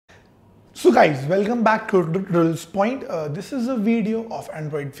So guys, welcome back to Drill's Point. This is a video of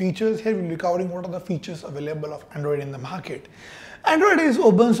Android features. Here we'll be covering what are the features available of Android in the market. Android is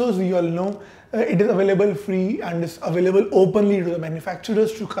open source, we all know. It is available free and is available openly to the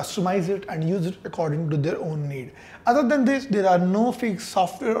manufacturers to customize it and use it according to their own need. Other than this, there are no fixed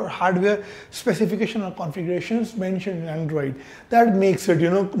software or hardware specification or configurations mentioned in Android that makes it,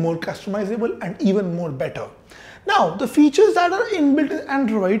 more customizable and even more better. Now, the features that are inbuilt in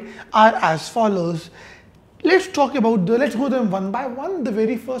Android are as follows. Let's go them one by one. The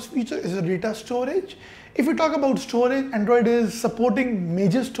very first feature is the data storage. If we talk about storage, Android is supporting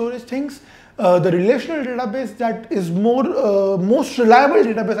major storage things. The relational database that is most reliable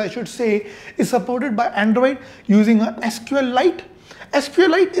database, I should say, is supported by Android using a SQLite.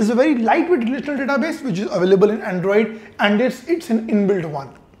 SQLite is a very lightweight relational database which is available in Android, and it's an inbuilt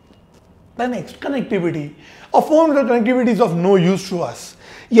one. The next, connectivity. A phone without connectivity is of no use to us.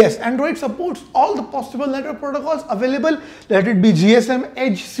 Yes, Android supports all the possible network protocols available, let it be GSM,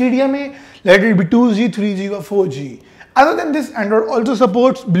 Edge, CDMA, let it be 2G, 3G or 4G. Other than this, Android also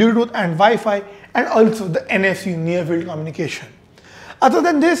supports Bluetooth and Wi-Fi and also the NFC, near field communication. Other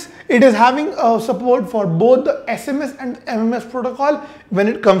than this, it is having support for both the SMS and MMS protocol when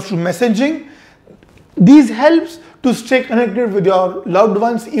it comes to messaging. These helps to stay connected with your loved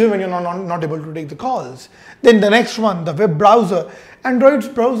ones even when you're not able to take the calls. Then the next one, the web browser. Android's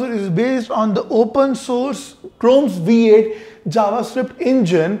browser is based on the open source Chrome's V8 JavaScript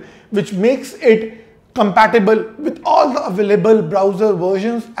engine, which makes it compatible with all the available browser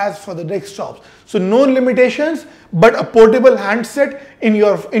versions as for the desktops. So no limitations, but a portable handset in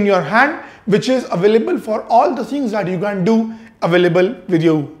your hand, which is available for all the things that you can do available with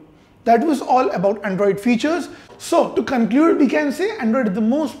you. That was all about Android features. So to conclude, we can say Android is the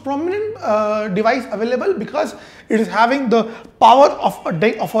most prominent device available because it is having the power of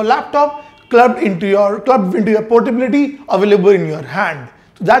a laptop clubbed into your portability available in your hand.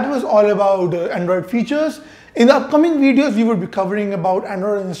 So that was all about Android features. In the upcoming videos, we will be covering about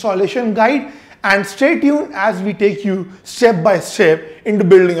Android installation guide, and stay tuned as we take you step by step into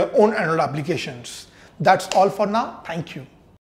building your own Android applications. That's all for now. Thank you.